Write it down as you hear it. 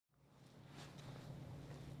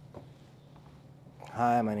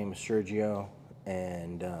Hi, my name is Sergio,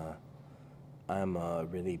 and I'm a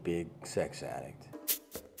really big sex addict.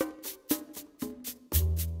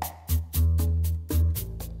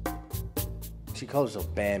 She called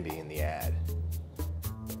herself Bambi in the ad.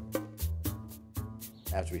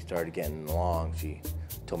 After we started getting along, she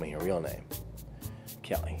told me her real name,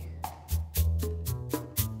 Kelly.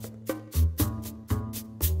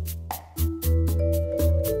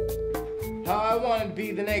 How I wanted to be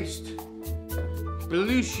the next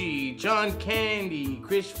Belushi, John Candy,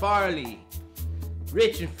 Chris Farley,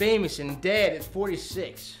 rich and famous and dead at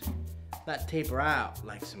 46. Not taper out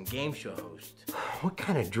like some game show host. What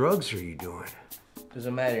kind of drugs are you doing?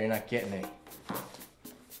 Doesn't matter, you're not getting any.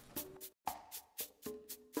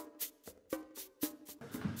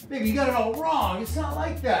 Baby, you got it all wrong. It's not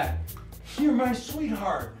like that. You're my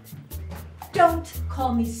sweetheart. Don't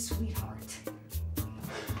call me sweetheart.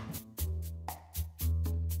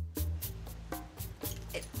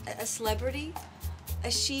 A celebrity?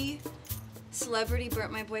 A celebrity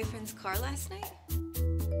burnt my boyfriend's car last night?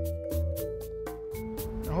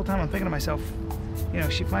 The whole time I'm thinking to myself, you know,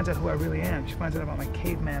 she finds out who I really am. She finds out about my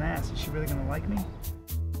caveman ass. Is she really gonna like me?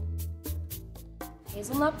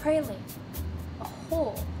 Hazelnut praline. A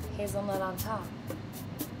whole hazelnut on top.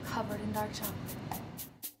 Covered in dark chocolate.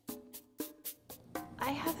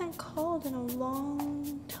 I haven't called in a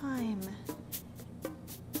long time.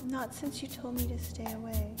 Not since you told me to stay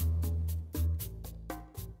away.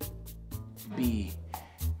 Be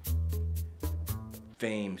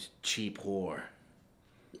fame's cheap whore.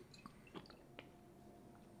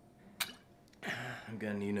 I'm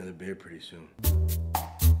gonna need another beer pretty soon.